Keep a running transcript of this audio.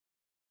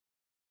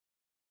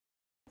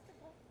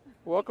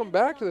Welcome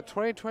back to the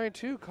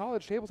 2022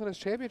 College Table Tennis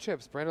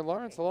Championships. Brandon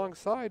Lawrence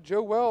alongside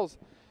Joe Wells.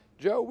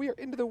 Joe, we are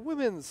into the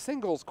women's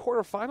singles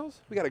quarterfinals.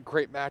 We got a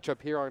great matchup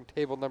here on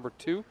table number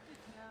 2.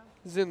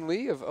 Xin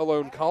Lee of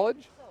Alone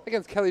College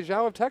against Kelly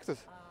Zhao of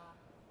Texas.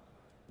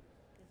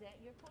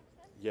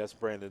 Yes,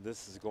 Brandon,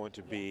 this is going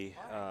to be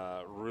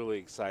a really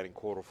exciting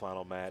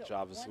quarterfinal match.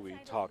 Obviously, we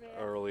talked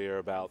earlier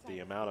about the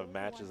amount of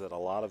matches that a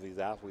lot of these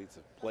athletes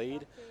have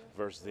played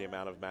versus the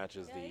amount of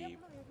matches the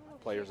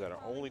players that are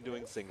only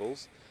doing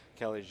singles.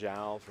 Kelly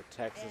Zhao for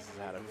Texas has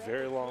had a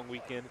very long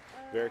weekend,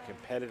 very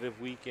competitive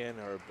weekend.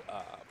 Her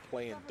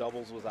play in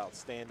doubles was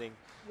outstanding.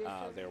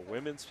 Their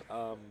women's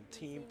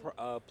team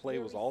play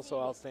was also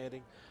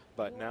outstanding.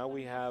 But now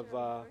we have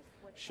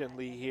Shin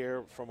Lee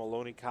here from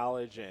Ohlone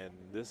College, and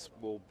this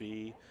will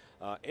be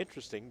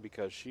interesting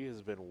because she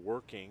has been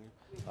working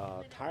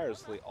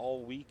tirelessly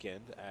all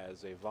weekend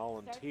as a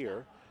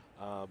volunteer.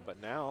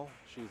 But now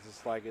she's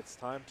just like, it's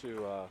time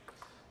to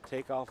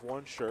take off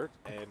one shirt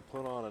and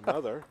put on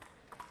another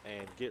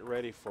and get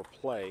ready for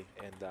play.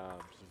 And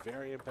she's a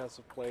very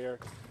impressive player.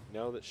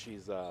 Know that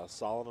she's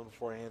solid on the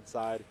forehand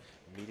side,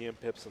 medium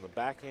pips on the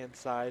backhand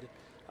side.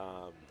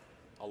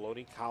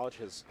 Ohlone College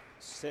has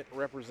sent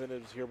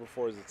representatives here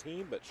before as a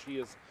team, but she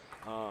is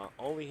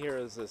only here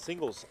as a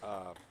singles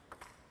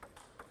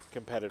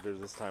competitor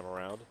this time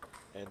around.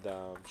 And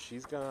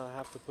she's going to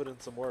have to put in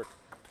some work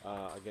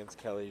against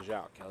Kelly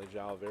Zhao. Kelly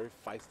Zhao, a very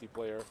feisty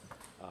player,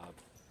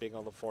 big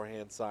on the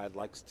forehand side,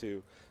 likes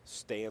to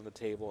stay on the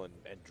table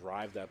and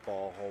drive that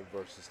ball home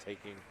versus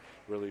taking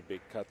really big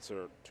cuts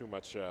or too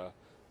much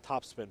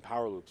topspin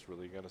power loops.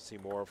 Really going to see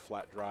more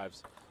flat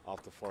drives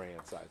off the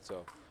forehand side.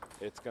 So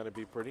it's going to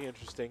be pretty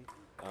interesting,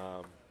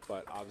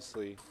 but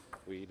obviously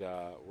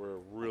we're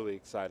really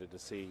excited to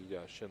see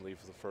Shin Lee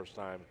for the first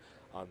time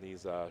on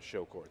these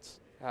show courts.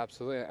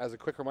 Absolutely. As a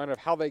quick reminder of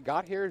how they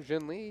got here,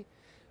 Xin Lee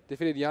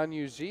defeated Yan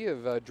Yuji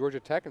of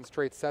Georgia Tech in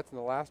straight sets in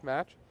the last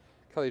match.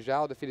 Kelly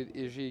Zhao defeated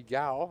Iji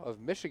Gao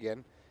of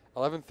Michigan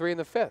 11-3 in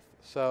the 5th.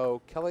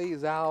 So Kelly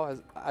Zhao,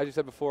 as you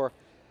said before,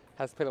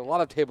 has played a lot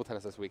of table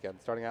tennis this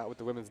weekend, starting out with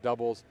the women's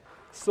doubles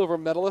silver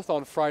medalist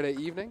on Friday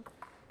evening.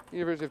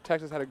 University of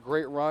Texas had a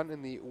great run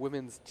in the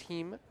women's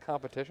team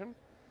competition.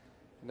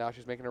 Now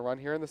she's making a run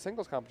here in the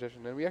singles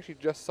competition. And we actually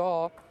just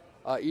saw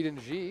Eden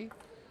Ji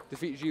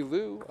defeat Ji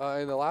Lu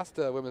in the last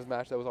women's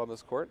match that was on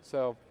this court.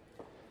 So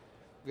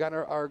we've gotten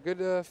our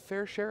good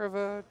fair share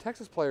of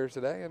Texas players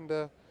today.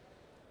 And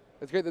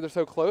it's great that they're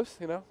so close,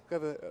 you know. Got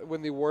to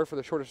win the award for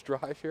the shortest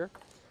drive here.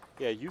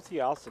 Yeah, UT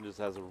Austin just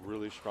has a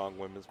really strong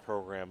women's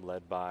program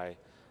led by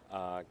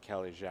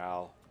Kelly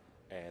Zhao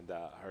and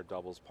her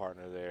doubles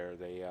partner there.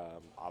 They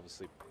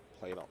obviously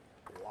played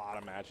a lot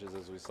of matches,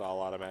 as we saw a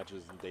lot of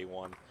matches in day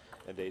 1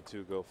 and day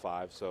 2 go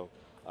 5. So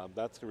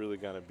that's really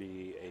going to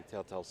be a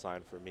telltale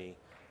sign for me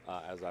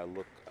as I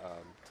look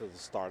to the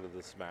start of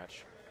this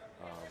match.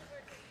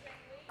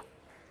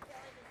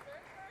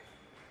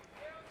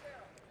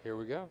 Here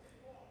we go.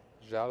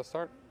 Zhao to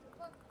start.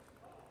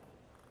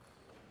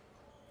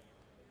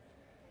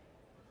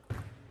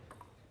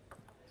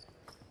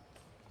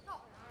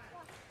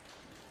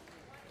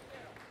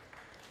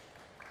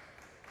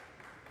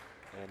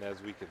 And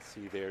as we can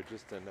see there,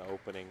 just an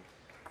opening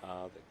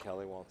that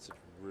Kelly wants to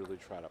really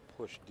try to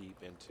push deep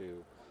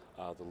into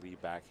the Lee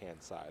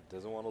backhand side.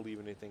 Doesn't want to leave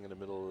anything in the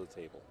middle of the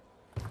table.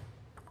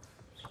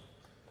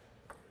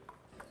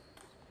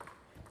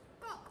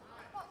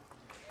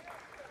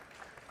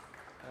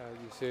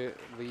 You see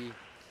Lee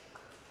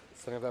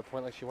setting up that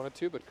point like she wanted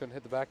to, but couldn't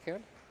hit the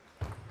backhand.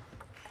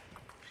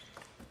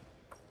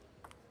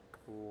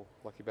 Ooh,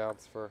 lucky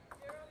bounce for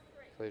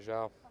Kelly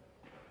Zhao.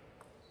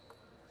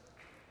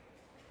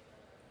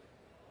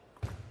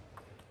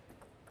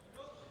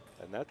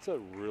 And that's a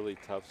really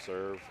tough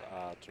serve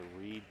to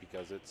read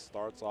because it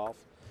starts off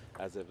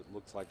as if it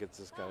looks like it's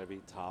just going to be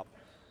top.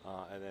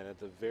 And then at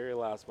the very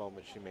last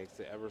moment, she makes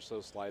the ever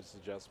so slightest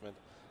adjustment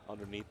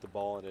underneath the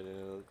ball, and it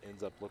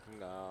ends up looking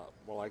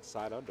more like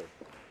side under.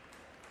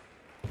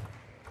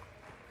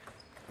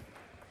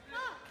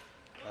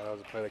 That was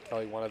a play that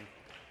Kelly wanted.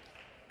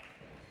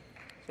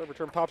 Serve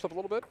return pops up a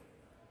little bit.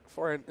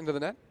 Forehand into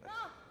the net.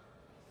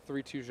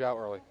 3-2 Zhao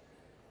early.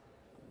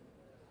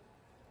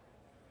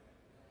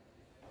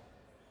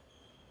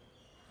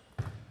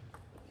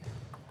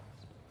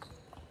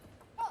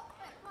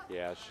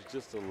 Yeah, she's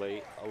just a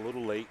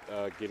little late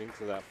getting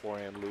to that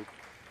forehand loop,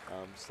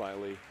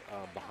 slightly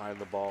behind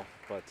the ball,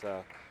 but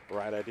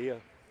right idea.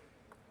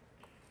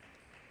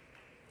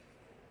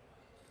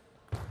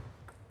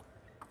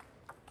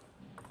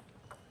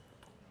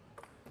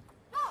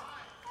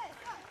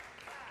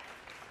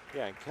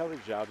 Yeah, and Kelly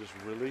Zhao just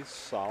really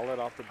solid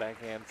off the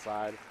backhand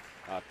side,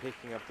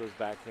 picking up those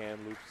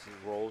backhand loops and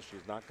rolls.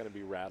 She's not going to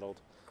be rattled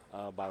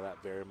by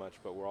that very much,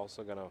 but we're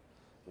also going to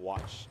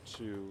watch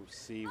to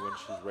see when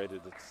she's ready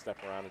to step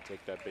around and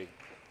take that big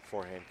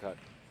forehand cut.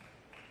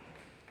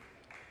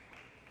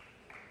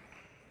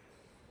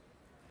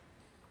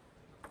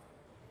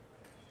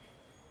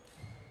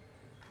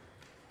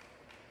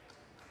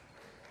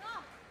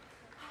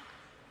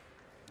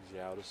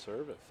 Zhao to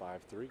serve at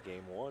 5-3,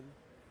 game 1.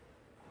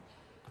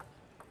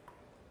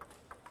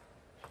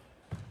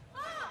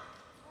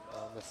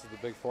 This is the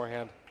big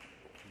forehand.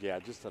 Yeah,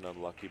 just an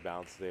unlucky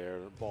bounce there.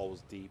 The ball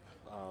was deep.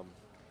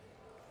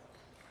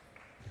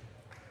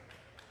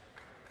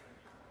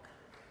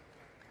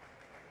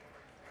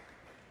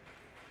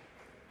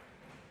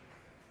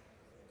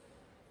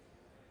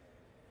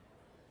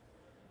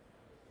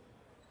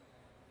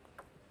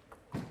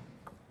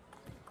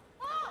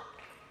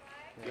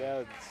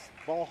 Yeah,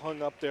 ball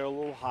hung up there a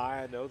little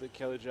high. I know that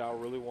Kelly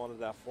Zhao really wanted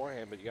that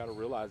forehand, but you got to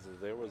realize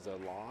that there was a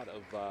lot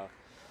of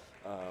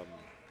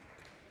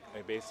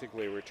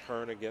basically a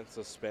return against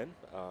a spin.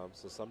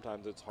 So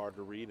sometimes it's hard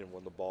to read, and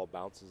when the ball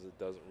bounces, it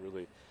doesn't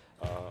really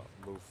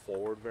move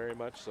forward very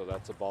much. So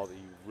that's a ball that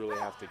you really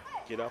have to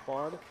get up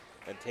on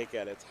and take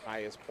at its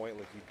highest point,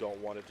 like you don't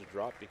want it to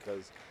drop,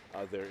 because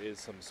there is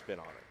some spin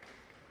on it.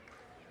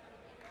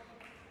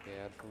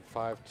 And from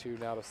 5-2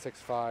 now to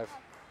 6-5.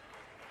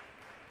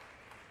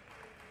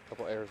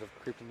 Couple errors have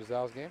creeped into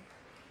Zhao's game.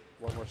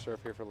 One more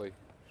serve here for Lee.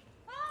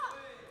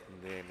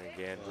 And then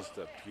again, just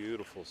a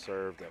beautiful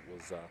serve that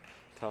was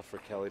tough for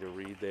Kelly to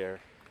read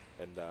there.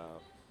 And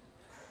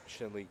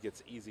Xin Lee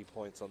gets easy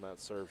points on that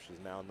serve.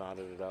 She's now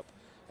knotted it up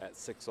at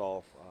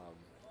 6-all.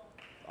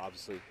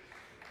 Obviously,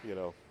 you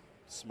know,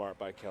 smart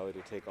by Kelly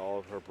to take all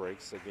of her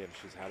breaks. Again,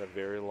 she's had a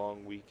very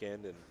long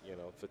weekend, and, you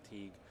know,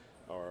 fatigue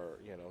or,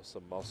 you know,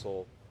 some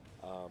muscle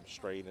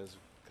strain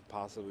could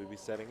possibly be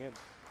setting in.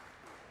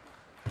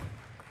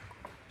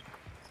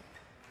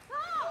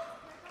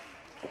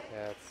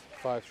 Yeah, it's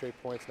 5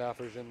 straight points now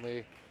for Xin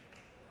Lee.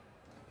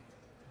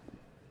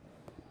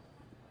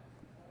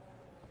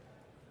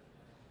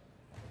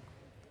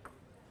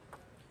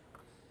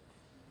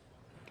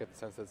 Get the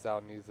sense that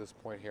Zhao needs this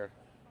point here.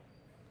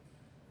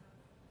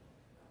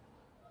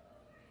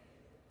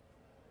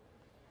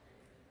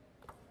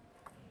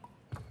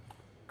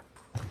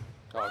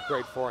 Oh,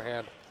 great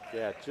forehand.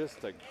 Yeah,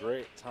 just a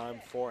great time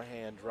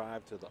forehand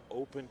drive to the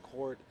open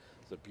court.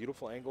 It's a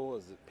beautiful angle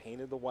as it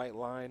painted the white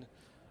line.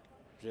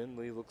 Xin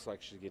Lee looks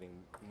like she's getting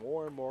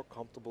more and more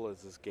comfortable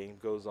as this game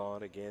goes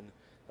on. Again,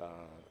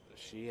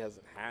 she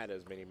hasn't had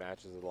as many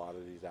matches as a lot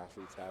of these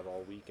athletes have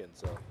all weekend.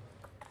 So,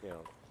 you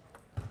know,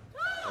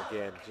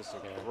 again, just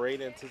a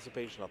great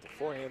anticipation off the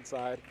forehand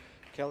side.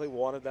 Kelly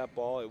wanted that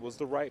ball. It was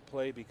the right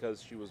play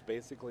because she was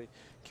basically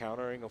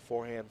countering a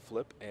forehand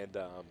flip and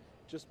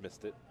just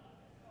missed it.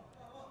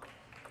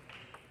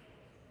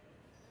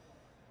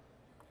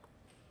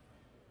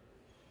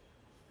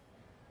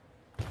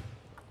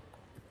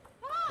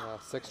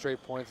 6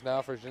 straight points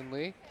now for Xin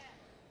Lee.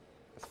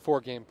 That's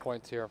 4 game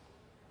points here.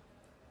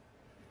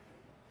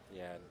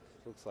 Yeah, and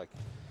it looks like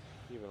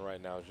even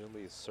right now, Xin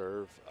Lee's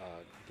serve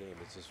game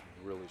is just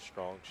really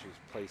strong. She's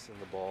placing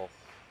the ball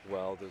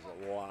well. There's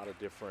a lot of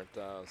different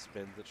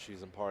spins that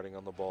she's imparting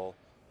on the ball.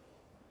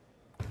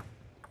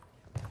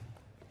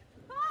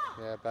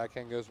 Yeah,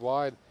 backhand goes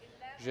wide.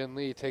 Xin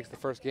Lee takes the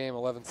first game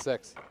 11-6.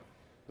 It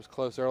was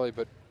close early,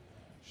 but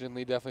Xin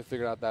Lee definitely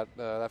figured out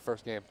that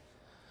first game.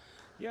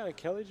 Yeah, and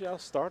Kelly Zhao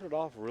started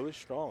off really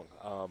strong.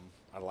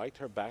 I liked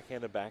her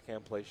backhand to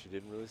backhand play. She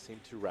didn't really seem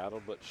too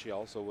rattled, but she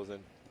also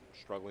wasn't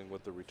struggling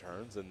with the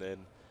returns. And then,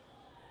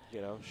 you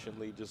know, Xin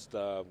Lee just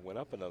went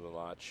up another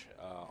notch,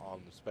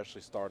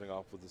 especially starting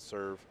off with the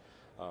serve.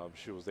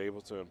 She was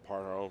able to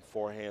impart her own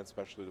forehand,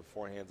 especially the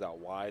forehands out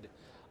wide.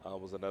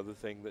 Was another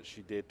thing that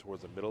she did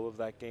towards the middle of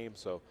that game.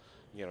 So,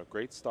 you know,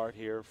 great start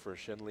here for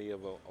Xin Lee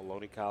of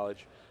Ohlone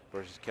College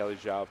versus Kelly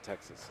Zhao of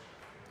Texas.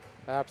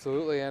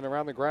 Absolutely, and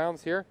around the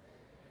grounds here,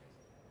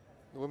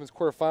 the women's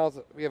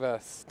quarterfinals, we have a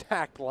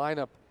stacked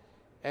lineup.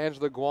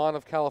 Angela Guan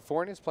of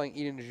California is playing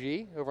Eden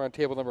Ji over on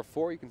table number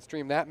 4. You can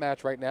stream that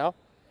match right now.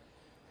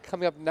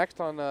 Coming up next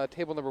on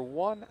table number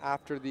 1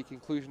 after the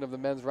conclusion of the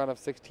men's round of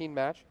 16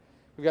 match,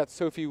 we've got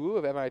Sophie Wu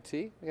of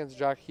MIT against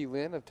Jacques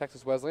Lin of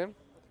Texas Wesleyan.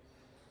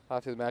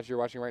 To the match you're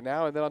watching right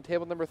now. And then on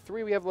table number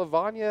 3, we have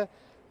Lavanya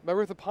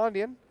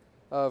Maruthapandian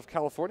of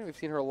California. We've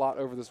seen her a lot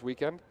over this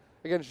weekend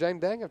against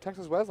Zhang Deng of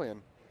Texas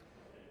Wesleyan.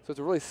 So it's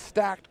a really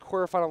stacked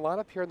quarterfinal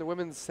lineup here in the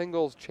women's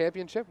singles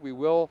championship. We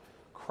will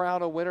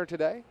crown a winner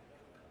today.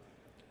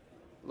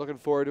 Looking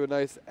forward to a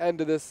nice end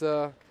to this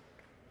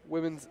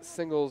women's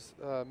singles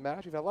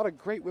match. We've had a lot of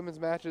great women's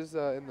matches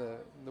in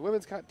the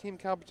women's team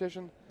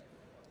competition.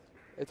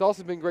 It's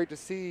also been great to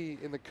see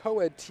in the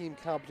co-ed team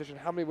competition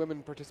how many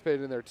women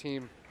participated in their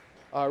team.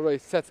 Really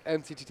sets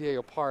NCTTA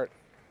apart,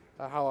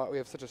 how we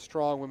have such a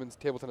strong women's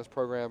table tennis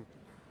program.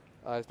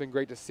 It's been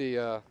great to see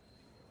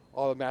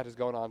all the matches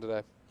going on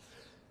today.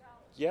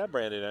 Yeah,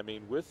 Brandon, I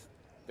mean, with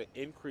the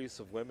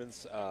increase of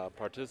women's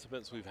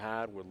participants we've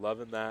had, we're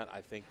loving that. I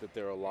think that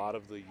there are a lot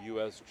of the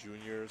U.S.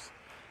 juniors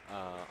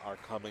are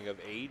coming of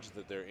age,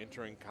 that they're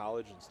entering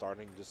college and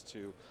starting just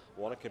to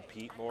want to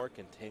compete more,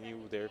 continue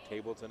their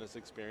table tennis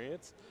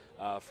experience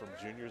from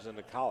juniors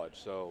into college.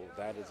 So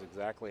that is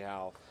exactly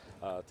how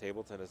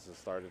table tennis has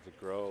started to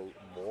grow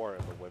more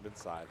in the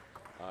women's side,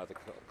 the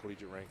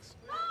collegiate ranks.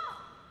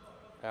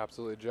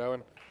 Absolutely, Joe.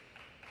 And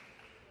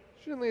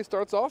Xin Lee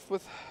starts off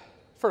with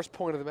first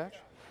point of the match.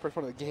 First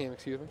one of the game,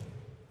 excuse me.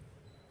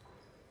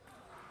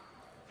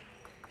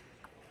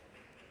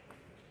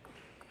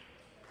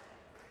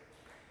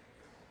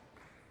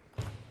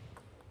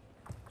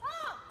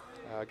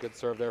 Good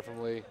serve there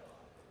from Lee.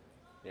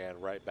 Yeah,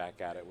 and right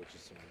back at it, which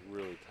is some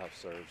really tough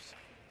serves.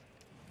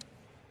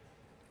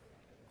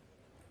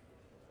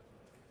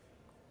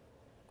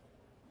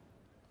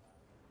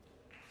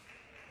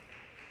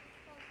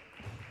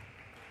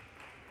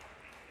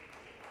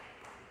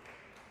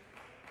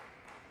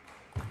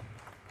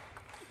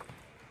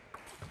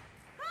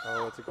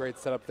 Oh, it's a great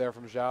setup there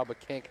from Zhao, but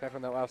can't connect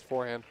on that last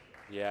forehand.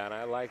 Yeah, and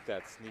I like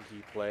that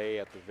sneaky play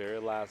at the very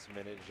last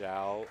minute.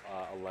 Zhao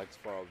elects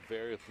for a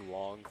very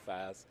long,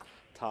 fast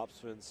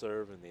topspin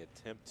serve in the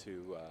attempt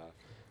to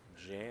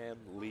jam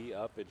Lee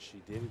up, and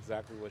she did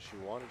exactly what she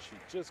wanted. She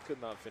just could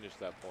not finish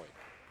that point.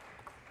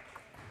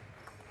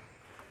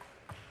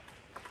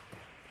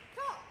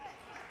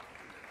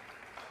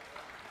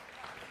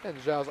 And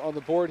Zhao's on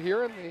the board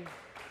here in the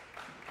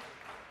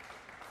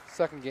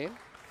second game.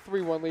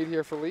 3-1 lead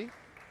here for Lee.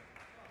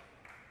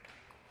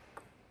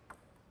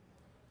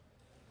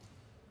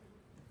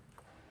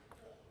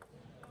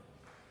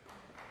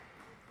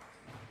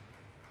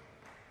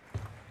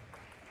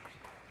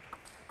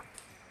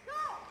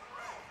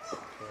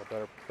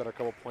 Better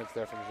couple points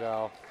there from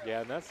Zhao.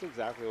 Yeah, and that's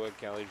exactly what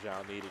Kelly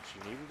Zhao needed. She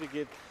needed to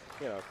get,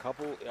 you know, a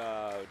couple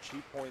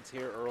cheap points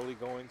here early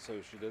going, so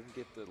she doesn't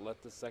get to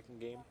let the second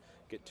game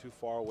get too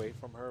far away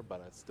from her.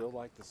 But I'd still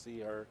like to see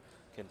her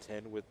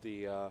contend with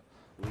the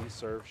Lee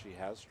serve. She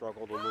has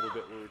struggled a little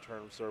bit with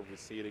return of serve. We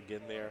see it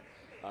again there.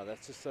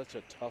 That's just such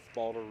a tough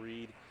ball to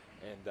read,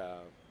 and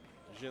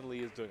Jin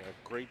Lee is doing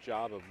a great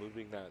job of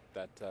moving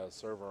that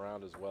serve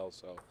around as well.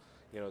 So,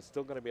 you know, it's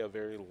still going to be a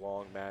very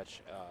long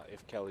match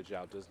if Kelly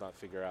Zhao does not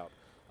figure out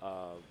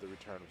the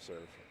return of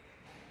serve.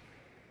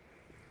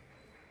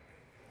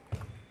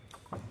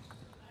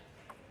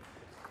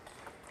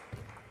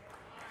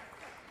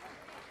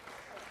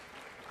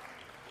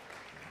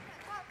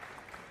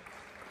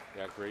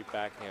 Yeah, great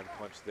backhand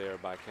punch there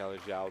by Kelly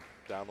Zhao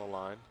down the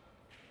line.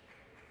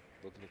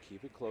 Looking to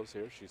keep it close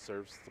here. She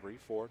serves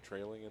 3-4,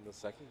 trailing in the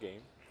second game.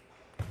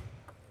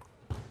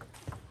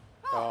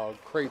 Oh,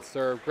 great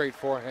serve, great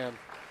forehand.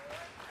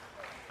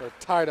 They're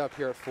tied up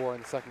here at 4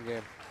 in the second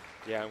game.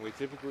 Yeah, and we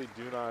typically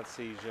do not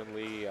see Jin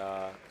Lee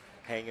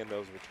hanging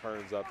those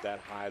returns up that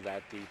high,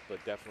 that deep,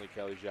 but definitely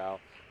Kelly Zhao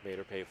made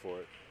her pay for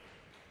it.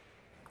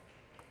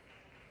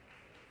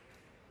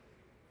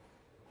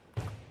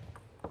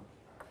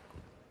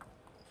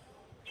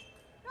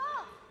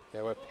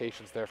 Yeah, what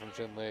patience there from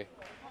Jin Lee.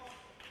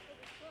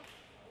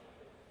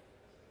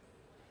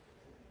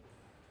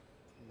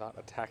 Not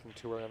attacking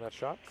too early on that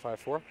shot.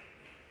 5-4.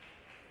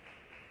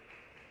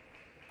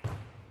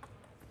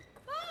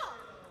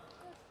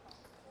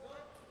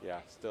 Yeah,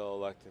 still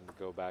electing to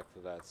go back to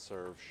that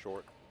serve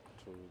short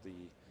to the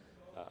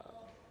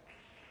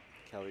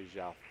Kelly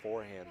Zhao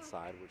forehand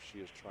side, which she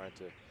is trying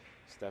to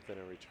step in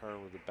and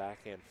return with the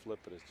backhand flip,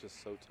 but it's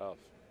just so tough.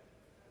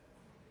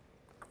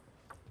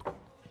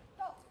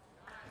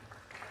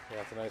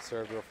 Yeah, it's a nice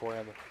serve to a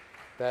forehand.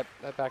 That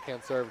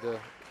backhand serve to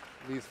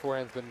Lee's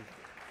forehand's been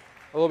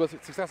a little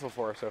bit successful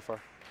for her so far.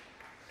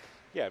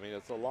 Yeah, I mean,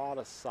 it's a lot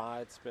of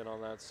side spin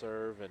on that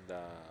serve, and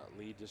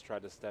Lee just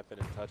tried to step in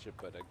and touch it,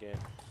 but again,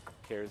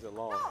 carries it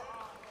long.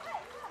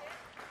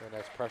 Very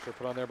nice pressure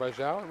put on there by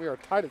Zhao, and we are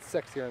tied at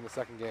 6 here in the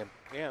second game.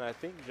 Yeah, and I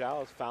think Zhao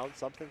has found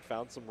something,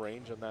 found some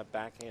range on that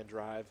backhand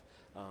drive.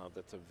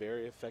 That's a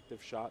very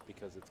effective shot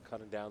because it's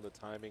cutting down the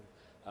timing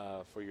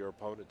for your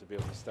opponent to be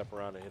able to step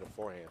around and hit a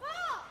forehand.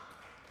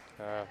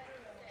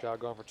 Zhao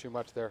going for too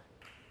much there.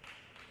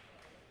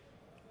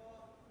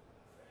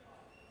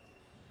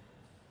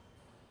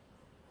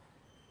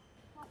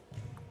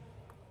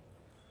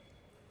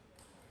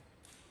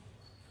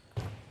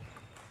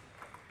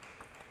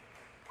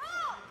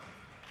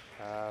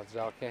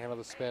 Zhao can't handle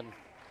the spin.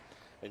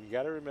 And you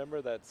got to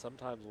remember that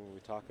sometimes when we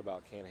talk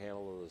about can't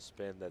handle the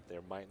spin, that there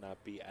might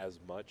not be as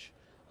much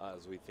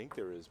as we think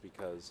there is,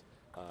 because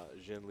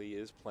Jin Lee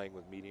is playing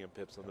with medium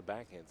pips on the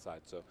backhand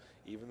side. So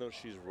even though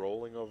she's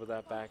rolling over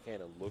that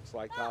backhand, it looks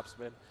like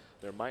topspin,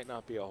 there might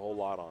not be a whole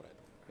lot on it.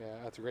 Yeah,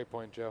 that's a great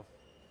point, Joe.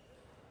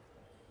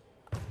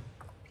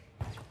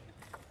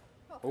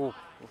 Oh,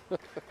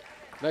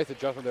 nice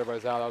adjustment there by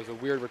Zhao. That was a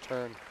weird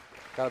return.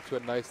 Got up to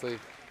it nicely.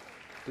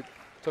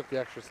 Took the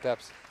extra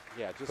steps.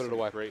 Yeah, just put it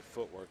away. Great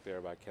footwork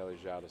there by Kelly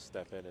Zhao to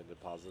step in and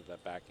deposit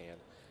that backhand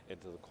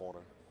into the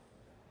corner.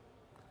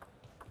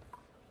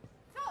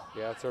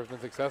 Yeah, serve's been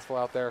successful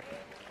out there.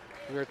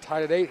 We are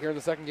tied at 8 here in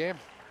the second game.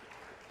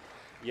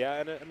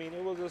 Yeah, and I mean,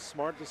 it was a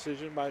smart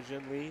decision by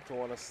Jin Lee to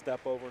want to step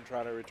over and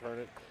try to return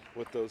it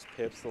with those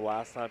pips. The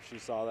last time she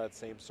saw that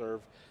same serve,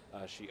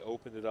 she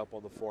opened it up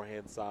on the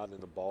forehand side, and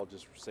the ball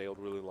just sailed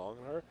really long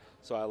on her.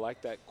 So I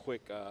like that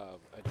quick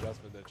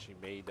adjustment that she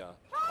made on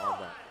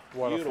that.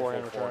 What Beautiful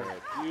a forehand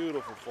return.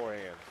 Beautiful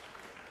forehand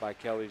by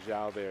Kelly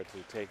Zhao there to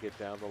take it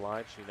down the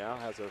line. She now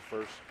has her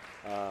first,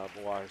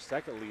 her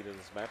second lead in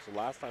this match. The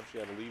last time she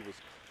had a lead was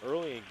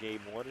early in game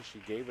 1, and she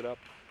gave it up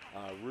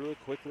really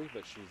quickly,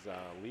 but she's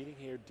leading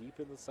here deep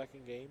in the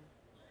second game.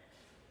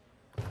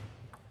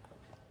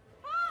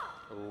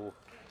 Oh,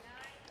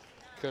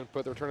 couldn't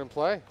put the return in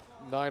play.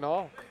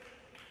 9-all.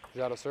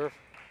 Zhao to serve.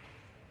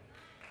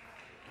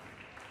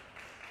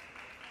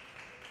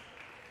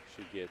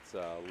 She gets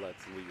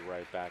lets Lee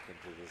right back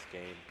into this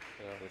game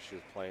when she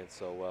was playing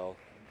so well.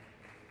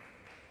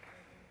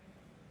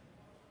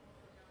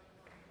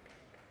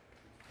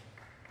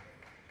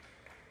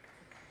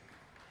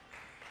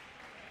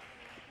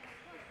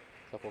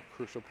 Couple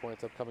crucial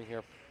points upcoming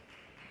here.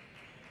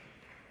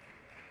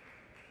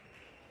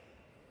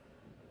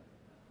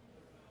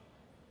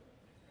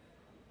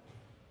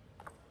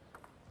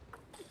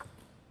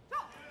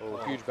 Oh,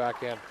 huge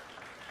backhand.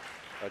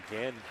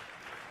 Again,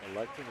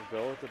 electing to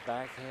go with the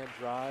backhand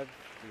drive,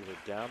 either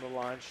down the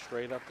line,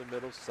 straight up the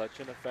middle. Such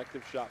an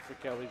effective shot for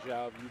Kelly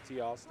Zhao of UT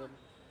Austin.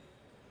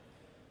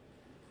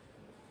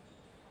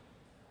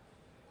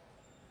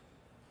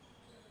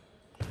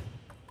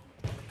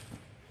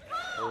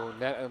 Oh,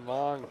 net and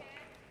long.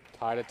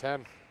 Tied at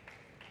 10.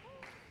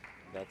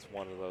 That's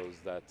one of those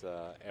that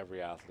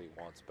every athlete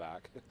wants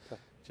back.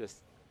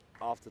 Just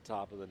off the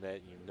top of the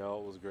net, you know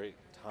it was a great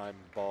timed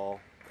ball.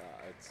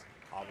 It's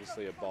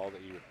obviously a ball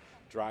that you're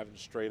driving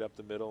straight up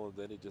the middle, and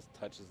then it just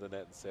touches the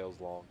net and sails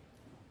long.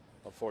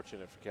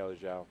 Unfortunate for Kelly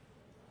Zhao.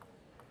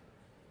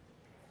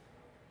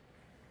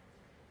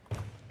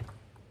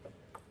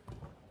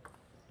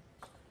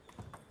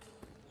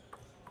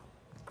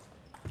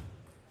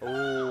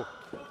 Oh,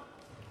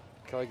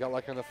 Kelly got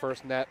lucky on the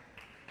first net.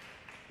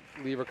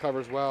 Lee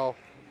recovers well.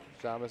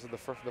 Zhao misses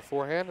the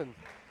forehand, and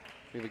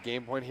maybe a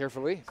game point here for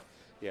Lee.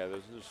 Yeah,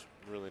 there's just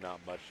really not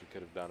much you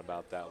could have done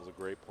about that. It was a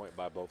great point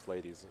by both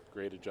ladies.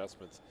 Great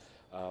adjustments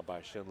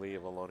by Xin Lee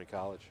of Ohlone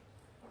College.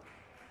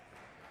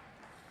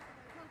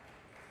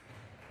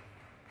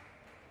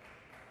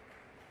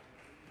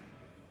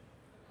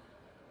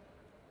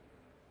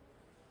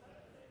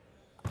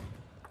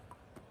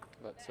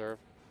 That serve.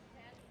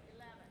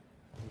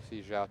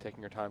 You see Zhao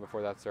taking her time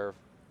before that serve.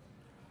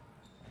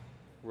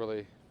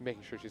 Really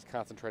making sure she's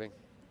concentrating.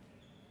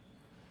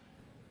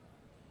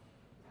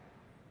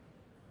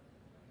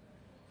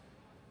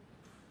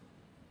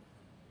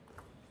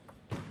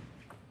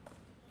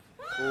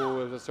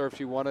 Oh, it was a serve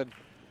she wanted.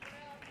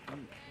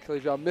 Kelly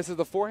Zhao misses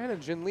the forehand,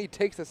 and Jin Lee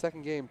takes the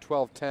second game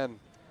 12-10.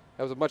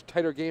 That was a much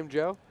tighter game,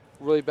 Joe.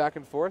 Really back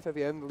and forth. At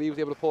the end, Lee was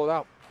able to pull it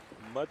out.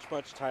 Much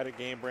tighter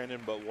game, Brandon,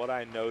 but what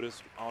I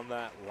noticed on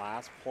that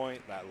last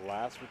point, that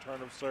last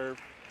return of serve,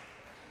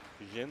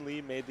 Jin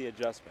Lee made the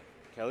adjustment.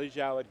 Kelly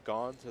Zhao had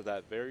gone to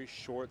that very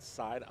short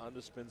side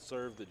underspin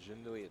serve that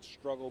Jin Lee had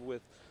struggled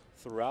with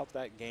throughout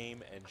that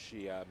game, and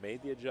she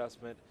made the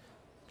adjustment,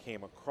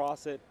 came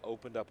across it,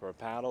 opened up her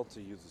paddle to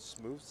use the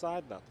smooth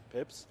side, not the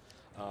pips,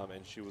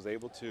 and she was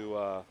able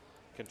to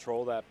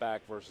control that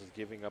back versus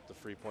giving up the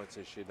free points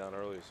that she had done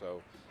earlier.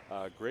 So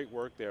great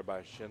work there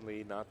by Xin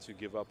Lee not to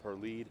give up her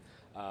lead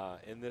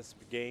in this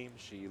game.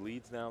 She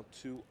leads now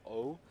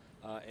 2-0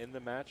 in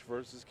the match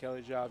versus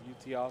Kelly Zhao of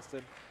UT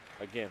Austin.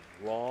 Again,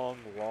 long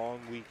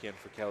weekend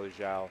for Kelly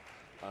Zhao.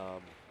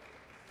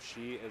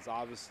 She is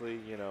obviously,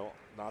 you know,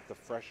 not the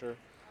fresher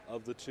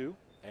of the two,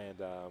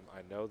 and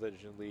I know that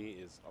Xin Lee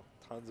is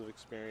tons of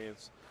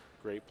experience,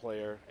 great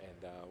player,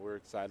 and we're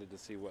excited to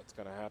see what's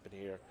going to happen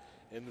here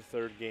in the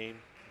third game,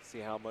 see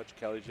how much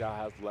Kelly Zhao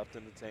has left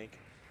in the tank,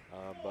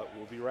 but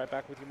we'll be right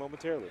back with you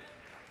momentarily.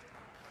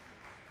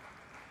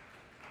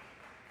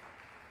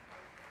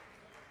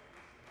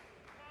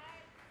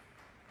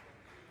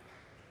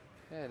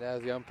 And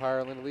as the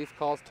umpire, Linda Leaf,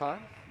 calls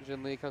time,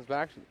 Jin Lee comes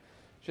back.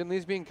 Jin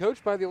Lee's being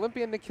coached by the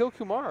Olympian Nikhil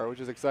Kumar,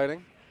 which is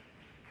exciting.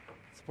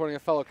 Supporting a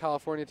fellow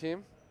California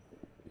team.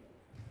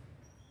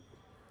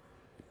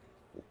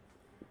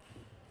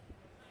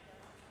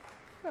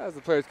 As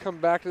the players come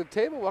back to the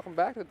table, welcome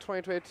back to the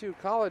 2022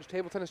 College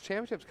Table Tennis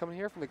Championships, coming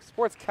here from the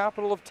sports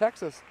capital of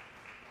Texas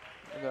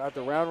at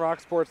the Round Rock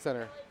Sports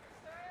Center.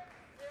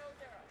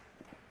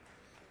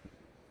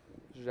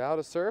 Zhao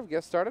to serve,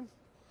 get started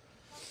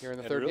here in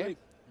the third game.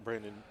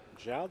 Brandon,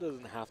 Zhao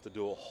doesn't have to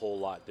do a whole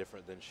lot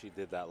different than she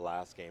did that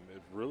last game.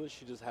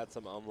 She just had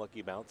some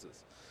unlucky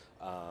bounces.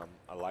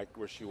 I liked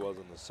where she was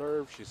in the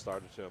serve. She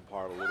started to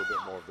impart a little bit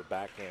more of the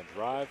backhand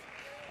drive.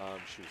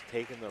 She was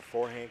taking their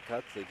forehand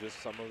cuts.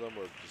 Some of them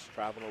were just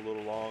traveling a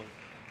little long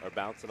or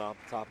bouncing off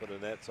the top of the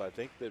net. So I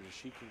think that if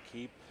she can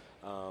keep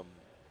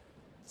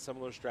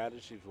similar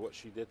strategies to what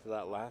she did to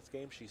that last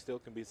game, she still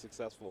can be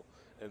successful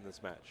in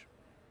this match.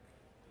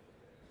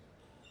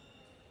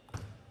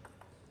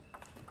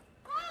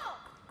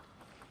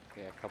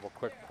 Yeah, a couple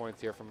quick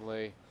points here from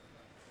Lee.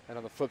 And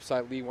on the flip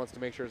side, Lee wants to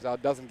make sure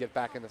Zhao doesn't get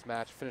back in this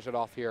match, finish it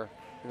off here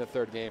in the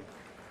third game.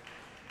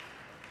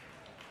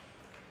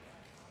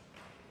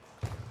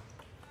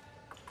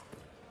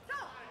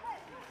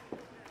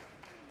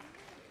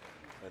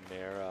 And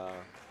there,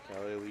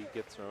 Kelly Lee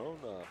gets her own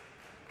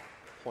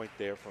point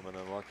there from an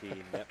unlucky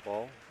net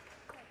ball.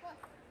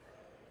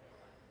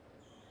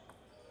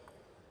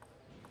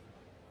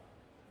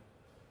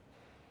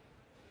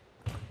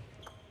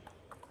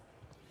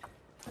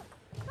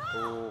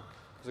 Oh,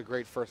 a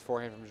great first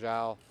forehand from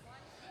Zhao.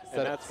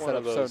 And that's one set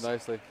of up those. so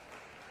nicely.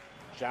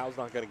 Zhao's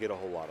not going to get a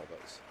whole lot of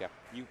those. Yeah.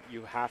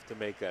 You have to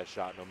make that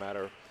shot no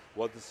matter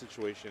what the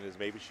situation is.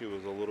 Maybe she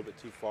was a little bit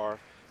too far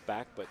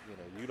back, but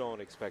you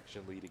don't expect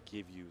Zhao to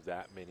give you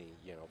that many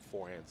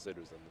forehand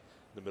sitters in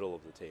the middle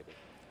of the table.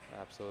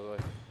 Absolutely.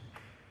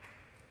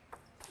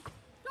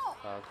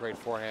 Great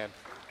forehand.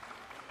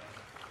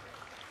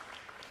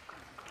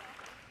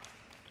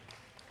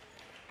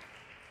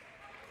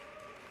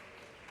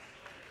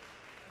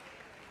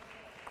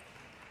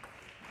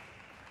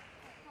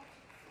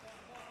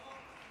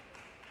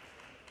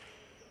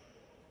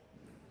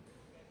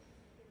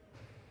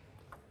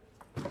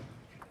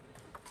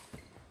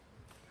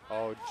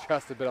 Oh,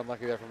 just a bit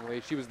unlucky there from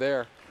Lee. She was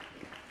there.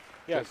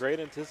 Yeah, great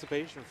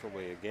anticipation from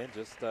Lee. Again,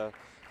 just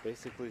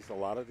basically a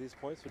lot of these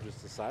points were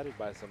just decided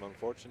by some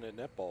unfortunate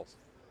net balls.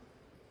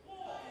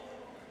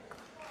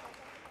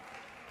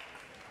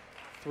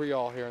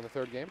 3-all here in the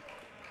third game.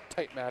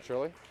 Tight match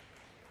early.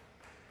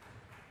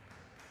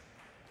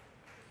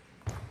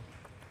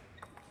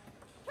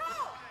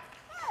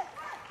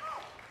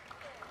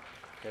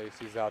 Okay, you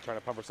see Zhao trying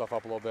to pump herself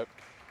up a little bit.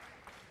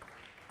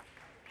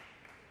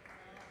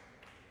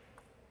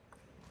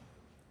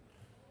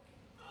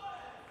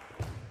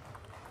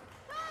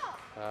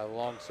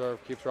 Long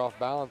serve keeps her off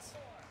balance.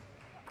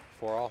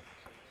 4-all.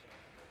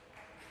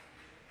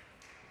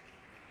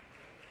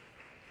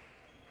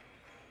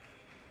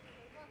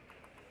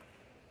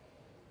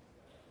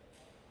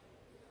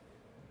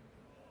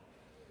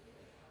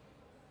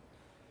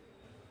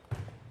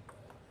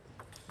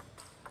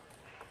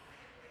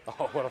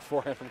 Oh, what a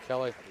forehand from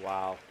Kelly.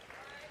 Wow.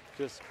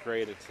 Just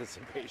great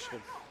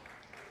anticipation.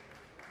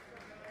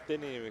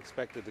 Didn't even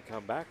expect it to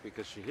come back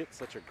because she hit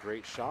such a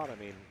great shot. I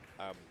mean,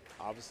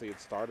 obviously it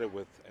started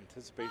with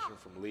anticipation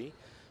from Lee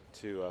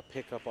to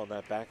pick up on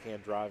that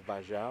backhand drive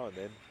by Zhao, and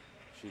then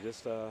she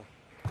just Zhao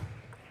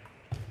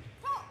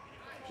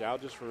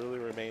just really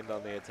remained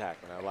on the attack,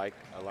 and I like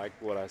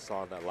what I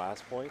saw in that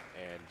last point,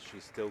 and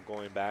she's still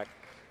going back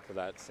to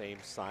that same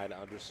side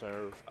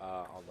underserve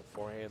on the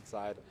forehand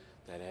side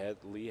that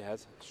Lee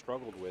has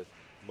struggled with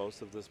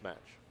most of this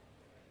match.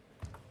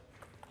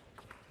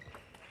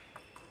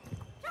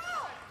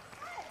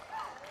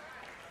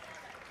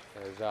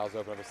 Zhao's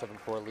open up a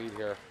 7-4 lead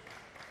here.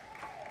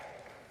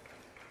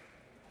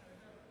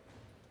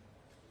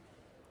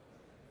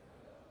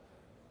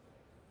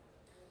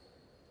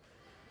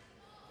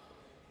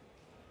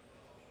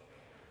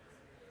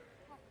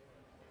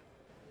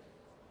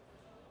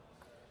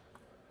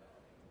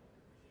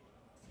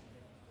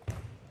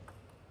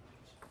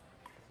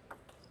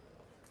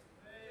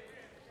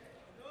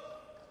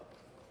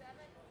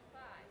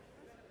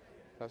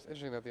 That's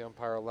interesting that the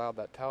umpire allowed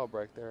that towel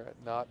break there,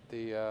 not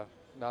the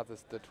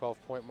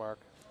 12-point mark.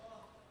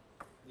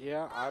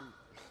 Yeah,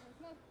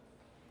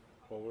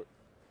 well,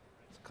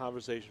 it's a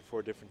conversation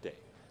for a different day.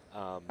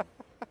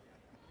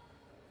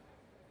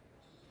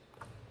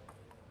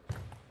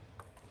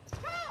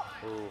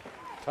 Ooh,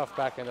 tough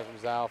backhand from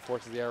Zhao,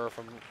 forces the error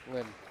from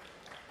Jin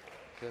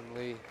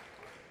Lee.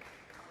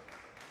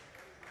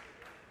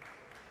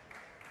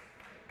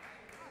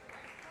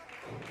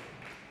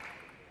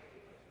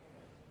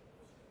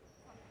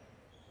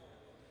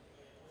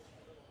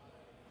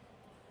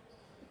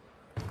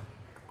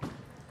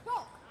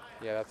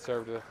 Yeah, that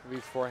served to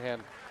Lee's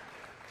forehand.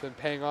 It's been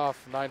paying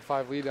off.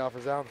 9-5 lead now for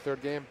Zhao in the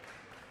third game.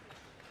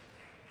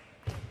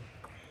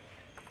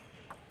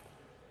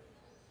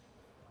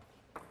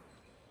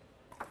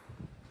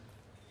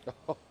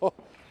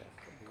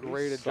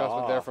 Great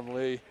adjustment there from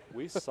Lee.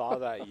 We saw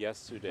that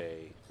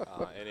yesterday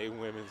in a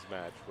women's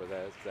match where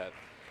that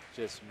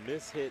just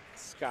mishit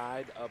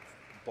skied up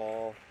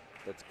ball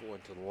that's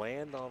going to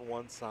land on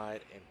one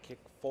side and kick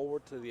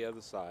forward to the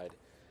other side.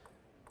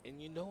 And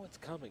you know it's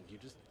coming. You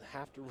just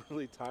have to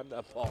really time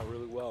that ball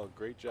really well.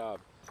 Great job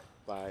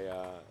by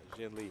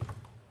Jin Lee.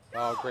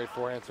 Oh, great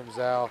forehand from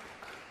Zhao.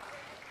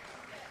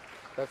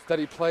 That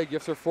steady play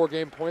gives her 4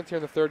 game points here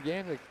in the third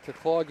game to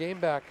claw a game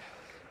back.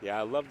 Yeah,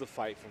 I love the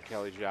fight from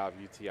Kelly Zhao of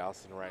UT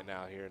Austin right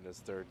now here in this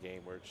third game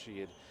where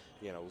she had,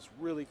 was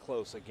really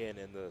close again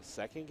in the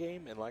second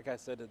game. And like I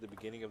said at the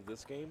beginning of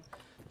this game,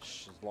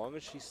 as long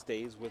as she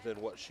stays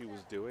within what she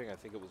was doing, I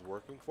think it was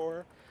working for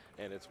her.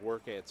 And it's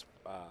working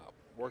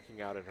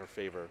out in her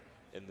favor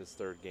in this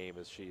third game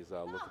as she's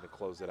looking to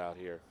close it out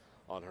here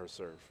on her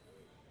serve.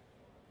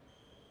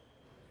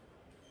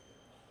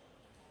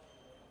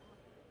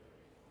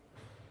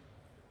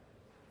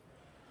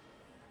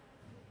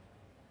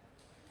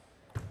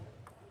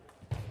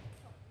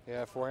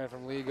 Yeah, forehand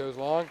from Lee goes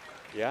long.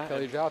 Yeah.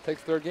 Kelly Zhao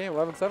takes third game,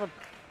 11-7.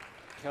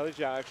 Kelly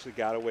Zhao actually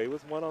got away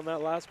with one on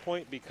that last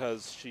point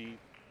because she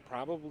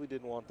probably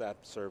didn't want that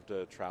serve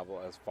to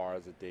travel as far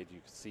as it did.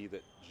 You could see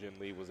that Jin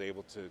Lee was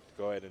able to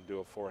go ahead and do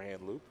a forehand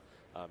loop.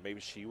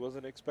 Maybe she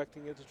wasn't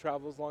expecting it to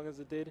travel as long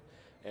as it did,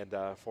 and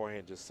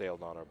forehand just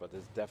sailed on her. But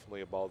there's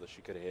definitely a ball that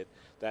she could have hit.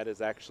 That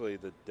is actually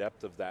the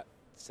depth of that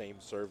same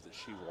serve that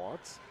she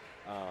wants.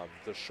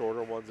 The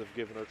shorter ones have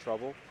given her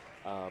trouble.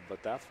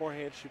 But that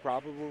forehand she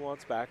probably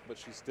wants back, but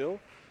she's still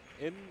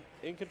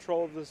in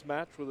control of this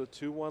match with a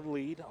 2-1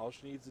 lead. All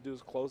she needs to do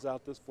is close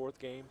out this fourth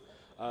game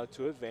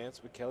to advance.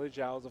 But Kelly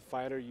Zhao is a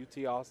fighter,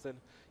 UT Austin,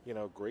 you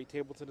know, great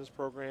table tennis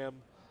program,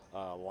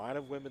 line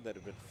of women that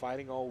have been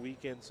fighting all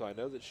weekend. So I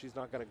know that she's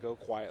not going to go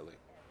quietly.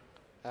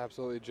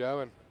 Absolutely, Joe,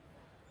 and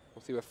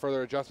we'll see what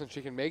further adjustments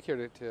she can make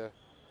here to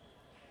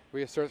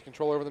reassert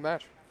control over the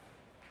match.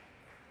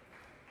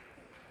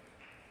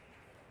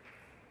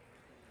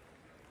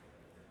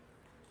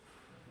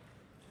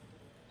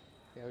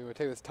 Yeah, we would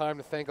take this time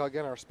to thank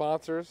again our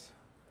sponsors,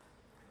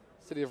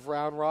 City of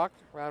Round Rock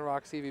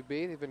CVB.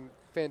 They've been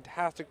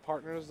fantastic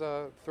partners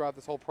throughout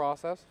this whole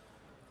process.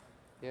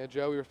 Yeah,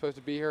 Joe, we were supposed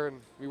to be here,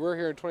 and we were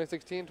here in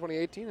 2016,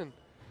 2018, and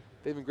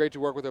they've been great to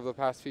work with over the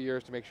past few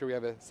years to make sure we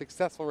have a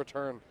successful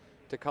return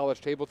to college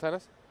table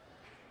tennis.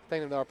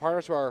 Thank them to our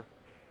partners, to our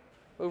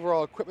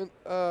overall equipment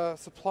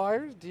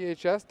suppliers,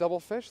 DHS,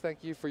 Doublefish.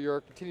 Thank you for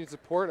your continued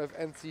support of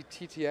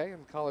NCTTA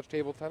and college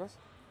table tennis.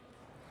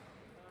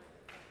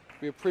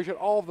 We appreciate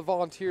all of the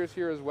volunteers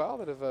here as well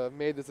that have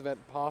made this event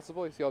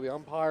possible. You see all the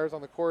umpires on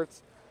the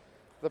courts,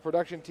 the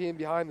production team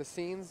behind the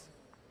scenes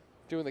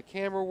doing the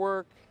camera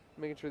work,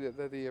 making sure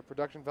that the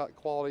production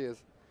quality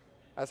is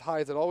as high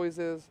as it always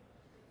is,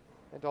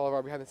 and to all of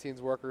our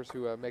behind-the-scenes workers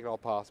who make it all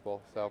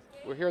possible. So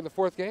we're here in the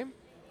fourth game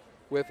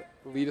with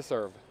Lee to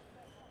serve.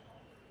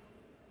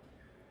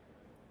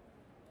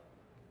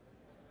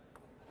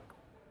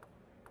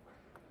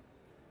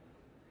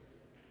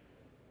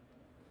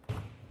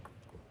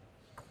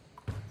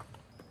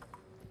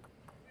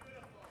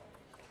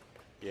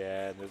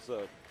 Yeah, and there's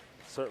a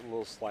certain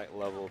little slight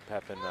level of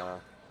pep in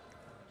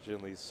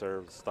Jin Lee's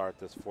serve to start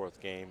this fourth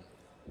game.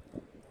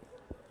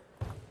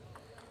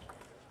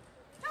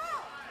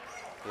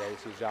 Yeah, you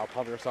see Zhao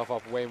pumping herself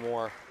up way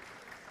more.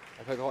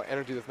 I think the whole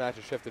energy of this match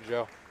has shifted,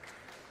 Joe.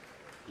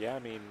 Yeah, I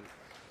mean,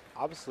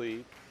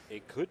 obviously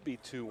it could be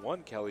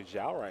 2-1 Kelly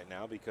Zhao right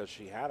now because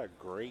she had a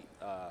great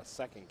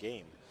second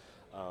game.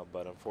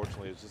 But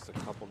unfortunately, it was just a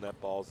couple net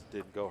balls that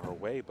didn't go her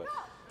way. But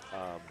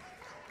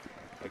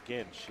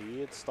again, she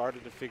had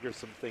started to figure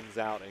some things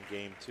out in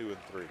game 2 and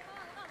 3.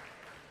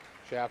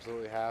 She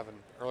absolutely have an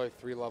early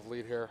 3-love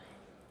lead here.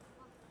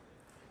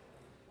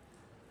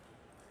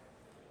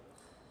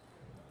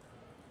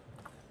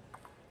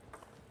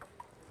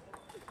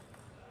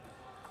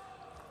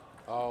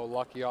 Oh,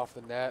 lucky off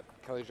the net.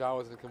 Kelly Zhao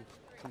was in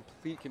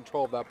complete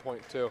control of that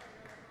point, too.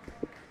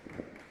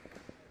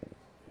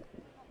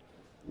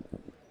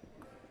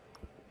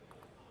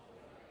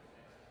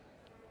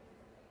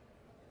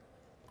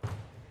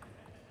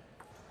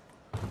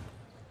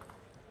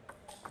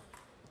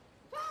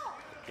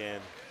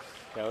 Again,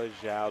 Kelly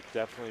Zhao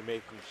definitely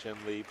making Jin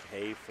Lee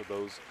pay for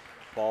those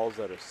balls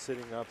that are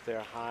sitting up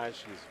there high.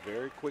 She's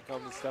very quick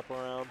on the step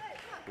around.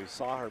 We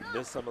saw her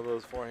miss some of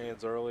those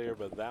forehands earlier,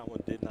 but that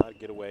one did not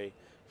get away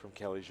from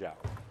Kelly Zhao.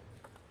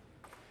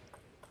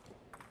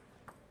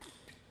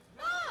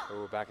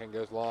 Oh, backhand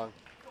goes long.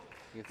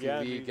 You can see Yeah,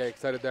 Lee get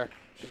excited there.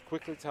 She's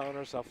quickly telling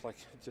herself, like,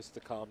 just to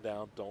calm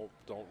down, don't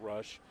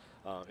rush.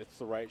 It's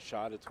the right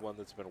shot. It's one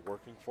that's been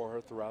working for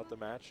her throughout the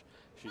match.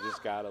 She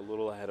just got a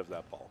little ahead of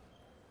that ball.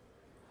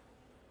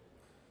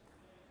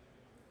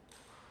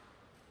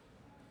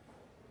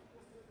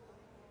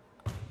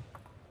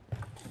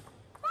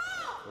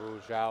 Oh,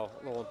 Zhao,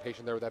 a little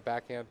impatient there with that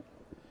backhand.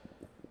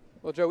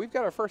 Well, Joe, we've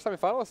got our first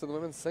semifinalist in the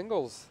women's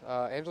singles.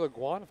 Angela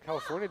Guan of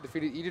California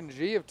defeated Eden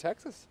G of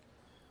Texas.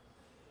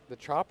 The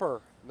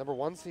Chopper,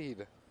 #1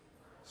 seed.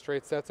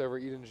 Straight sets over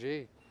Eden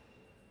G.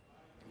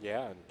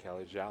 Yeah, and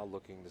Kelly Zhao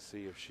looking to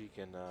see if she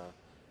can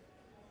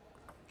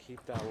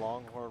keep that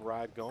Longhorn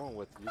ride going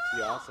with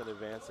UT Austin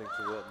advancing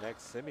to the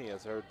next semi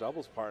as her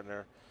doubles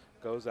partner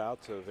goes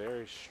out to a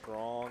very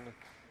strong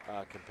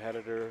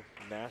competitor,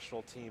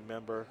 national team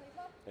member,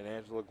 and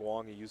Angela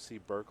Guang of UC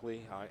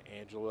Berkeley.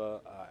 Angela,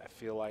 I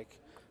feel like,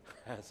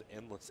 has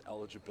endless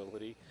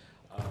eligibility.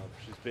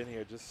 She's been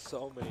here just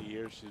so many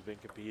years. She's been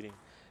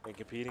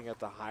competing at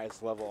the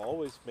highest level,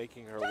 always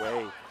making her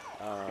way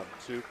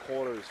to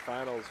quarters,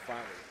 finals,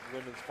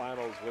 women's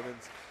finals,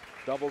 women's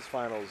doubles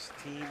finals,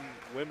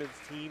 women's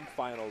team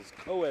finals,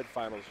 co-ed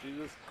finals. She's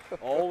just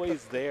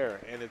always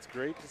there, and it's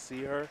great to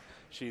see her.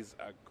 She's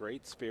a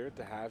great spirit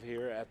to have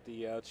here at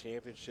the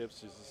championships.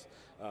 She's just,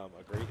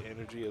 a great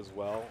energy as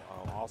well,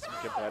 awesome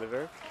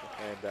competitor,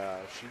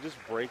 and she just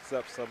breaks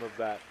up some of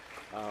that,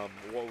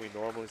 what we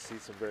normally see,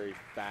 some very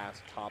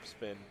fast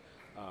topspin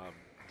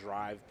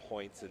drive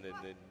points, and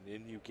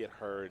then you get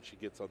her and she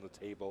gets on the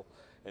table,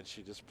 and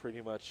she just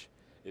pretty much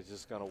is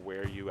just going to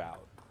wear you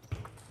out.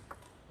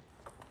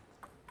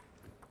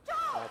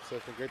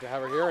 Absolutely great to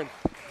have her here, and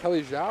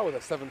Kelly Zhao with a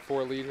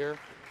 7-4 lead here.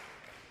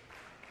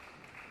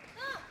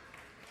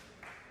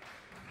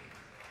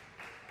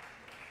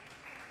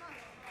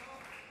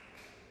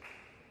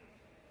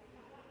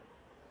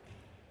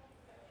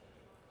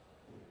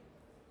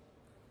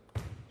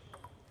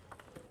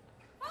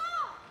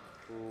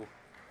 Ooh,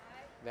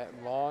 net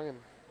and long, and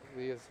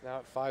Lee is now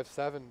at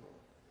 5-7.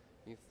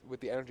 With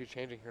the energy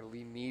changing here,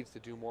 Lee needs to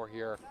do more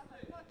here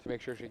to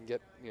make sure she can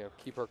get,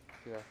 keep her,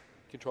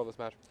 control this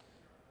match.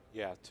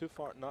 Yeah,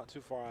 not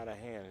too far out of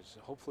hand.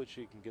 Hopefully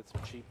she can get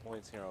some cheap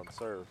points here on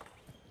serve.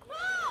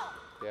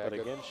 Yeah, But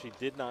good. again, she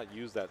did not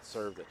use that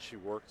serve that she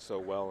worked so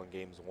well in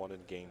games 1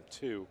 and game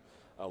 2,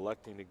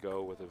 electing to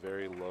go with a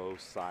very low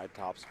side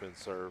topspin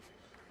serve.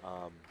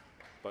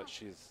 But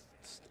she's,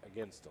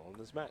 again, still in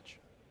this match.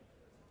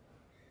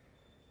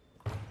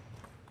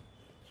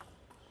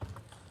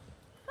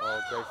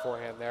 Oh, great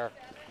forehand there.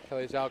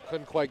 Kelly Zhao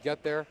couldn't quite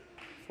get there.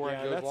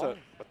 Forehand goes that's long.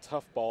 a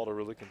tough ball to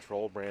really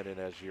control, Brandon,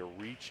 as you're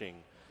reaching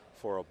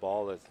for a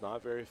ball that's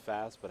not very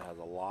fast but has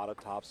a lot of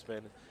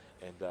topspin.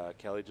 And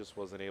Kelly just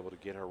wasn't able to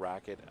get her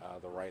racket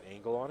the right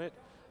angle on it.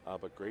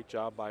 But great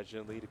job by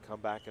Jin Lee to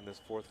come back in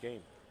this 4th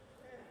game.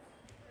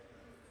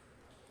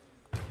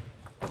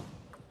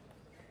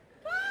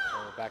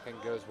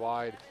 Backhand goes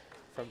wide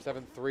from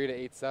 7-3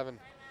 to 8-7. And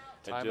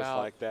Timeout. just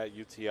like that,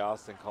 UT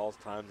Austin calls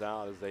times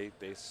out as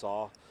they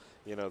saw,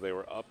 they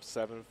were up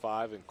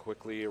 7-5 and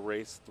quickly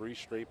erased 3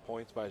 straight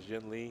points by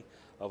Jin Lee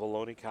of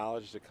Ohlone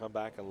College to come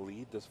back and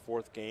lead this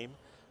 4th game.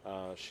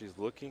 She's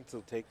looking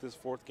to take this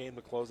 4th game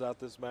to close out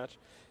this match.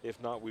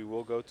 If not, we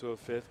will go to a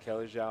 5th.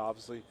 Kelly Zhao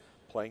obviously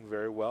playing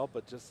very well,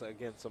 but just,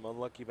 again, some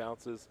unlucky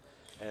bounces.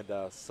 And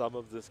some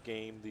of this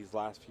game, these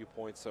last few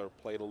points are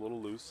played a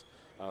little loose.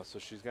 So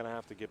she's going to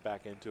have to get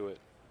back into it.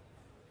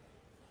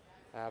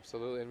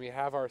 Absolutely, and we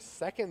have our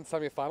second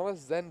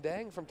semifinalist, Zhen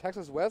Dang from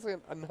Texas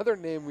Wesleyan, another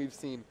name we've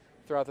seen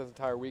throughout this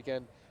entire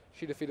weekend.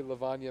 She defeated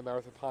Lavanya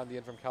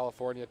Marathapandian from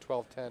California,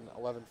 12-10,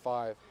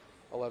 11-5,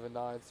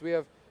 11-9. So we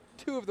have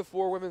 2 of the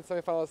 4 women's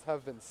semifinalists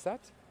have been set.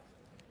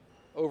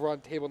 Over on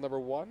table number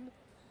 1,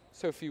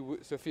 Sophie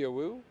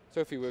Wu,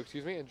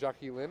 and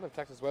Jackie Lin of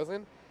Texas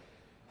Wesleyan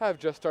have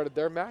just started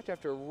their match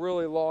after a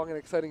really long and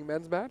exciting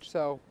men's match.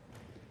 So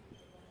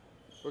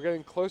we're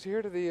getting closer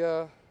here to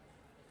the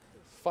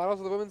finals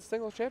of the women's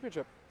singles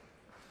championship.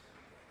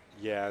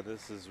 Yeah,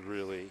 this is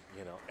really,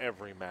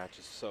 every match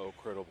is so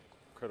critical.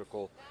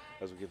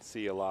 As we can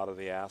see, a lot of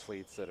the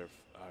athletes that are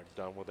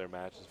done with their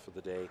matches for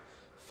the day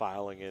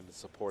filing in to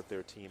support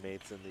their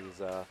teammates in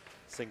these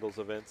singles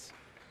events.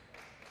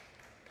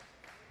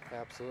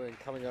 Absolutely, and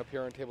coming up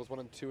here on tables 1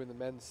 and 2 in the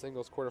men's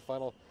singles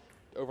quarterfinal,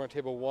 over on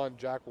table 1,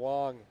 Jack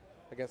Wong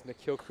against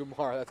Nikhil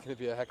Kumar. That's going to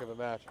be a heck of a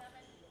match.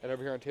 And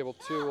over here on table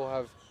 2, we'll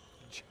have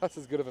just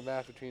as good of a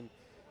match between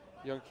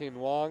Youngkin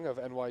Wong of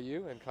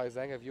NYU and Kai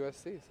Zhang of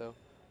USC. So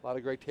a lot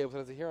of great table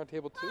tennis here on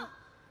table 2.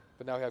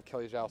 But now we have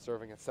Kelly Zhao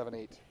serving at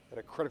 7-8 at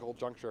a critical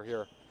juncture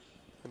here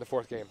in the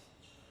 4th game.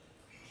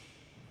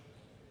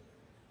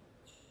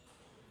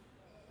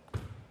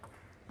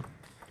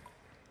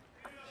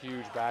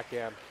 Huge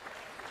backhand.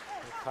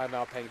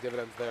 Timeout paying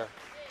dividends there.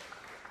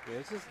 Yeah,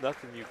 there's just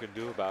nothing you can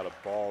do about a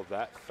ball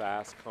that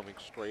fast coming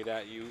straight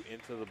at you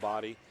into the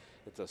body.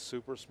 It's a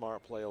super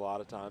smart play a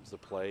lot of times to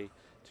play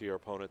to your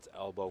opponent's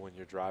elbow when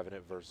you're driving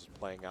it versus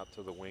playing out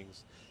to the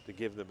wings to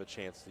give them a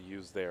chance to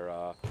use their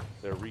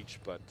reach.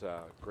 But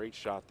great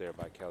shot there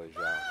by Kelly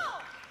Zhao.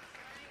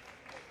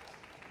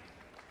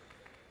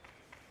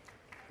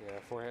 Yeah,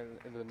 forehand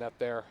into the net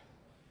there.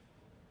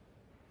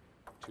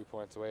 2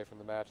 points away from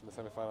the match in the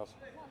semifinals.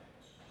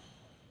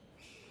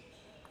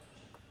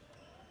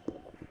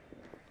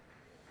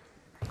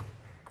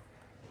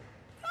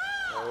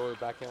 Oh, the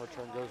backhand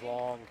return goes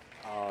long.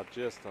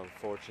 Just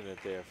unfortunate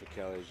there for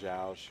Kelly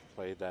Zhao. She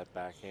played that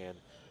backhand.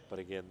 But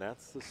again,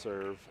 that's the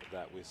serve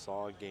that we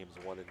saw in games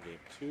 1 and game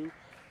 2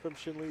 from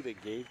Shin Lee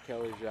that gave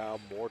Kelly Zhao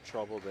more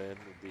trouble than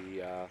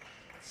the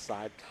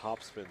side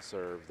topspin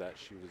serve that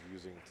she was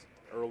using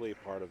early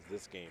part of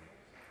this game.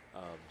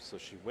 So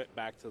she went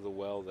back to the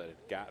well that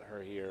had got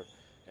her here,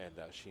 and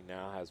she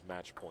now has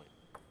match point.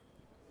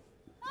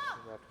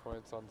 Match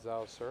points on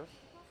Zhao's serve.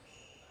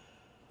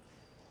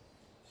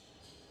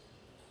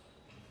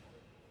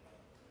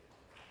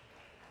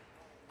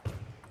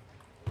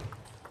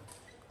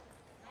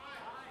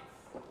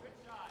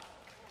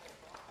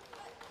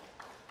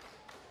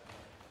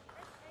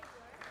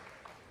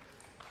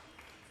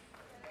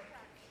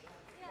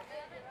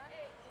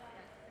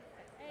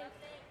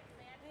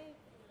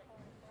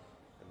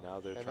 Now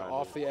they're And trying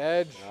off to, the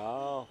edge.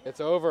 Oh, It's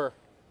over.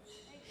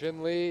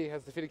 Jin Lee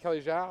has defeated Kelly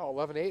Zhao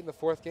 11-8 in the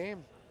 4th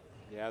game.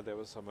 yeah, there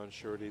was some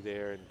unsurety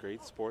there and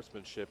great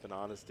sportsmanship and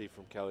honesty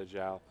from Kelly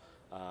Zhao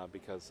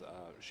because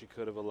she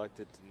could have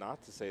elected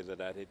not to say that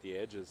that hit the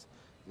edges.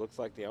 Looks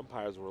like the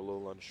umpires were a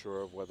little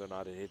unsure of whether or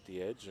not it hit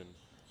the edge, and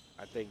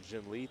I think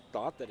Jin Lee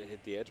thought that it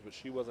hit the edge, but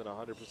she wasn't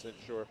 100%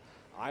 sure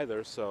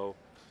either. So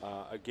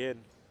again,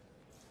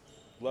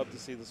 love to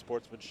see the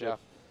sportsmanship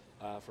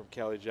from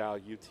Kelly Zhao,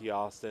 UT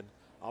Austin.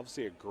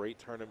 Obviously a great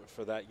tournament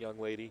for that young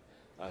lady.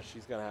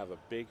 She's going to have a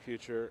big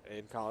future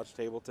in college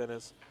table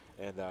tennis,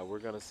 and we're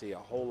going to see a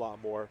whole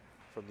lot more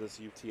from this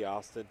UT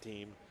Austin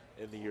team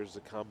in the years to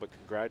come. But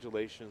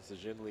congratulations to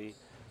Jin Lee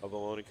of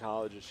Ohlone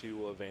College, and she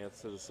will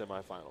advance to the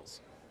semifinals.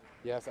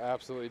 Yes,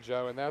 absolutely,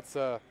 Joe. And that's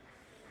a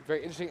very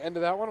interesting end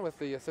to that one with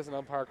the assistant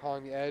umpire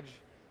calling the edge,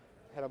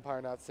 head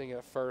umpire not seeing it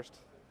at first,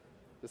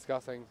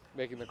 discussing,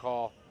 making the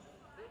call,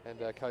 and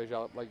Kelly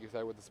Zhao, like you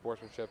said, with the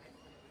sportsmanship.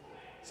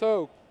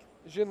 So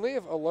Jin Lee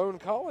of Alone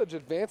College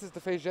advances to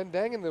face Zhen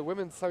Deng in the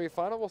women's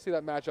semifinal. We'll see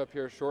that matchup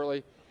here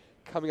shortly.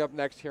 Coming up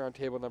next here on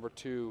table number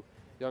 2,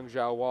 young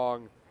Zhao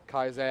Wang,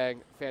 Kai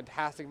Zhang.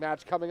 Fantastic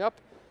match coming up.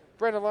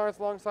 Brandon Lawrence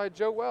alongside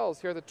Joe Wells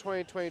here at the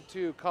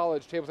 2022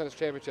 College Table Tennis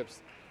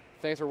Championships.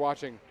 Thanks for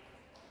watching.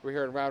 We're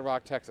here in Round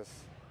Rock,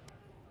 Texas.